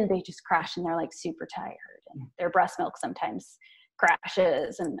then they just crash and they're like super tired, and their breast milk sometimes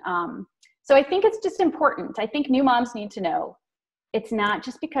crashes. And, so I think it's just important. I think new moms need to know it's not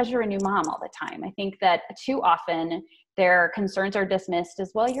just because you're a new mom all the time. I think that too often their concerns are dismissed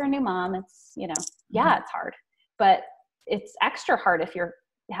as, well, you're a new mom. It's, it's hard, but it's extra hard if you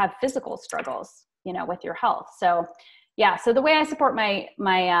have physical struggles, with your health. So so the way I support my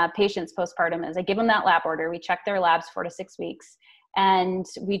patients postpartum is I give them that lab order. We check their labs 4 to 6 weeks. And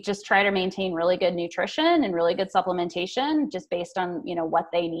we just try to maintain really good nutrition and really good supplementation just based on, what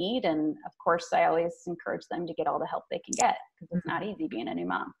they need. And of course, I always encourage them to get all the help they can get because it's not easy being a new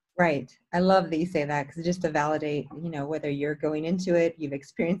mom. Right. I love that you say that because just to validate, whether you're going into it, you've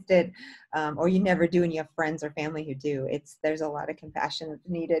experienced it, or you never do and you have friends or family who do, there's a lot of compassion that's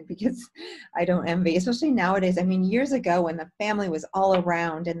needed because I don't envy, especially nowadays. I mean, years ago when the family was all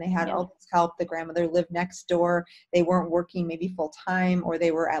around and they had all this help, the grandmother lived next door, they weren't working maybe full time, or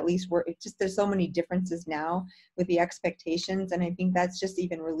they were at least there's so many differences now with the expectations. And I think that's just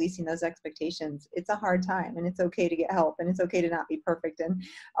even releasing those expectations. It's a hard time and it's okay to get help and it's okay to not be perfect and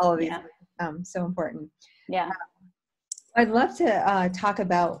all of these so important. I'd love to talk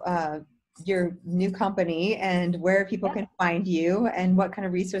about your new company and where people can find you and what kind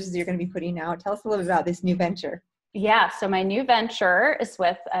of resources you're going to be putting out. Tell us a little bit about this new venture. So my new venture is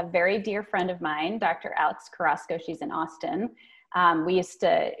with a very dear friend of mine, Dr. Alex Carrasco. She's in Austin. We used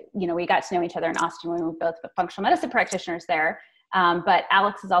to, we got to know each other in Austin when we were both functional medicine practitioners there. But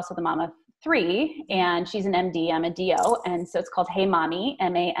Alex is also the mom of 3, and she's an MD, I'm a DO. And so it's called Hey Mommy,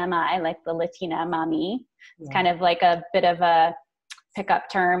 MAMI, like the Latina mommy. It's kind of like a bit of a pickup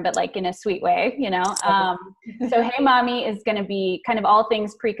term, but like in a sweet way, So Hey Mommy is going to be kind of all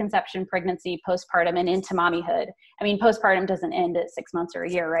things preconception, pregnancy, postpartum, and into mommyhood. I mean, postpartum doesn't end at 6 months or a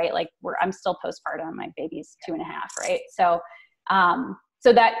year, right? Like I'm still postpartum. My baby's 2.5, right?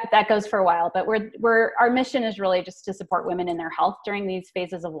 So that goes for a while, but our mission is really just to support women in their health during these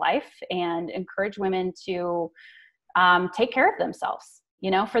phases of life and encourage women to take care of themselves,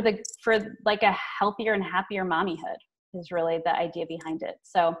 for like a healthier and happier mommyhood is really the idea behind it.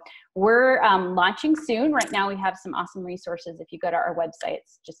 So we're launching soon. Right now we have some awesome resources. If you go to our website,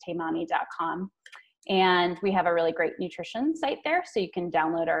 it's just heymommy.com. And we have a really great nutrition site there. So you can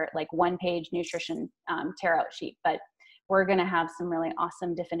download our like 1-page nutrition tear out sheet, but we're going to have some really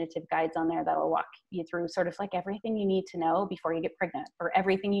awesome definitive guides on there that will walk you through sort of like everything you need to know before you get pregnant, or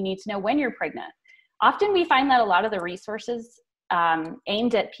everything you need to know when you're pregnant. Often we find that a lot of the resources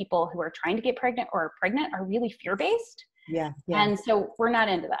aimed at people who are trying to get pregnant or are pregnant are really fear-based. And so we're not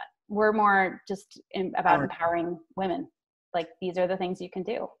into that. We're more just about empowering women. Like, these are the things you can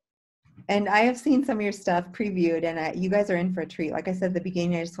do. And I have seen some of your stuff previewed, and you guys are in for a treat. Like I said at the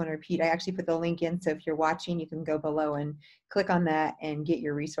beginning, I just want to repeat, I actually put the link in. So if you're watching, you can go below and click on that and get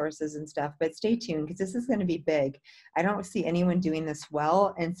your resources and stuff. But stay tuned, because this is going to be big. I don't see anyone doing this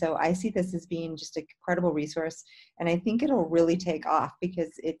well. And so I see this as being just an incredible resource. And I think it'll really take off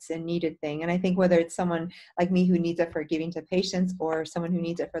because it's a needed thing. And I think whether it's someone like me who needs it for giving to patients, or someone who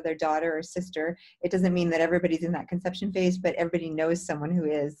needs it for their daughter or sister, it doesn't mean that everybody's in that conception phase, but everybody knows someone who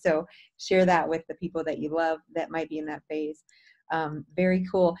is. So share that with the people that you love that might be in that phase. Very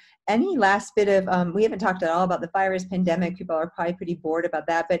cool. Any last bit of, we haven't talked at all about the virus pandemic. People are probably pretty bored about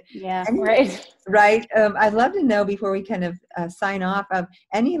that, but yeah, right. I'd love to know, before we kind of sign off, of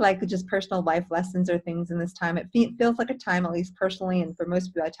any like just personal life lessons or things in this time. It feels like a time, at least personally, and for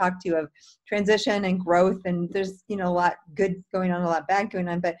most people I talk to, of transition and growth, and there's, you know, a lot good going on, a lot bad going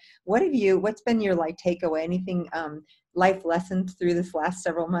on, but what's been your like takeaway, anything, life lessons through this last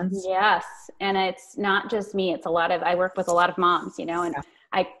several months? Yes. And it's not just me. It's I work with a lot of moms, you know, and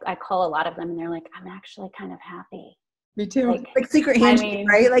I call a lot of them and they're like, I'm actually kind of happy. Me too. Like secret handshake,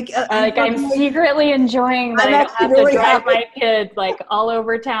 right? Like I'm secretly enjoying that I don't have to drive my kids like all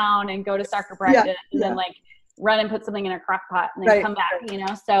over town and go to soccer practice and then like run and put something in a crock pot and then come back, you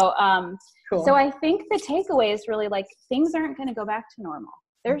know? So, cool. So I think the takeaway is really like, things aren't going to go back to normal.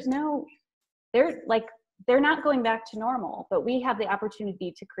 They're not going back to normal, but we have the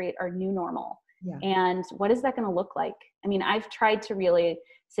opportunity to create our new normal. Yeah. And what is that going to look like? I mean, I've tried to really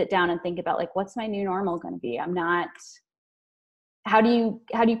sit down and think about like, what's my new normal going to be? How do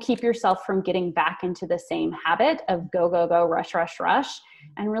you keep yourself from getting back into the same habit of go, go, go, rush, rush, rush,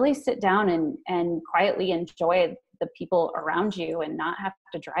 and really sit down and quietly enjoy the people around you and not have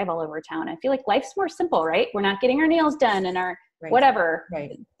to drive all over town. I feel like life's more simple, right? We're not getting our nails done and our whatever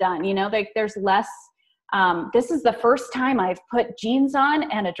done, you know, like there's less. This is the first time I've put jeans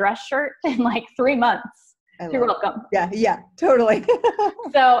on and a dress shirt in like 3 months. You're welcome. Yeah, totally.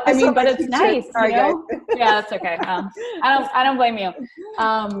 So, I mean, but it's nice, you know? Yeah, that's okay. I don't blame you.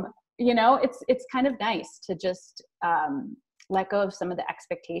 You know, it's kind of nice to just, let go of some of the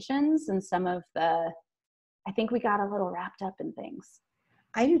expectations and I think we got a little wrapped up in things.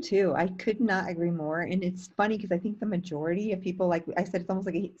 I do too. I could not agree more. And it's funny because I think the majority of people, like I said, it's almost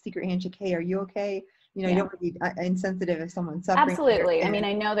like a secret handshake. Hey, are you okay? You know, you don't want to be insensitive if someone's suffering. Absolutely. I mean,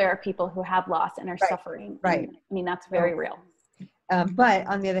 I know there are people who have lost and are suffering. Right. I mean, that's very real. But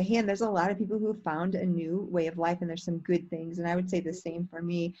on the other hand, there's a lot of people who have found a new way of life, and there's some good things. And I would say the same for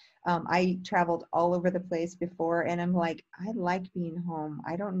me. I traveled all over the place before, and I'm like, I like being home.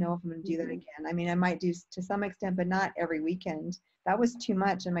 I don't know if I'm going to do that again. I mean, I might do to some extent, but not every weekend. That was too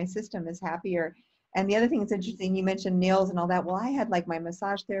much, and my system is happier. And the other thing that's interesting, you mentioned nails and all that. Well, I had like my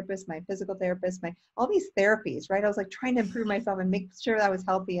massage therapist, my physical therapist, all these therapies, right? I was like trying to improve myself and make sure I was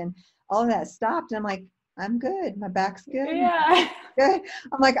healthy, and all of that stopped. And I'm like, I'm good. My back's good. Yeah. Good.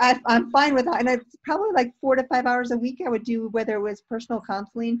 I'm like, I'm fine with that. And it's probably like 4 to 5 hours a week I would do, whether it was personal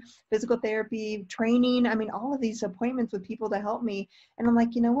counseling, physical therapy, training. I mean, all of these appointments with people to help me. And I'm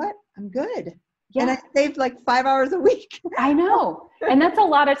like, you know what? I'm good. Yeah. And I saved like 5 hours a week. I know. And that's a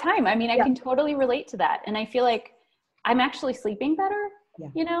lot of time. I mean, I can totally relate to that. And I feel like I'm actually sleeping better,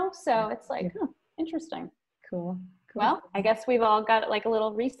 you know? So it's like, interesting. Cool. Well, I guess we've all got like a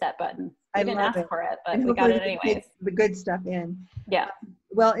little reset button. I didn't ask for it, but we got it anyways. The good stuff in. Yeah.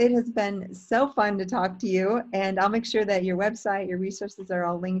 Well, it has been so fun to talk to you, and I'll make sure that your website, your resources are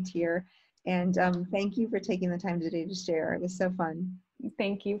all linked here. And thank you for taking the time today to share. It was so fun.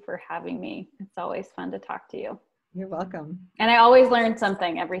 Thank you for having me. It's always fun to talk to you. You're welcome. And I always learn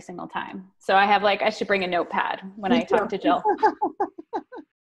something every single time. So I should bring a notepad when I talk to Jill.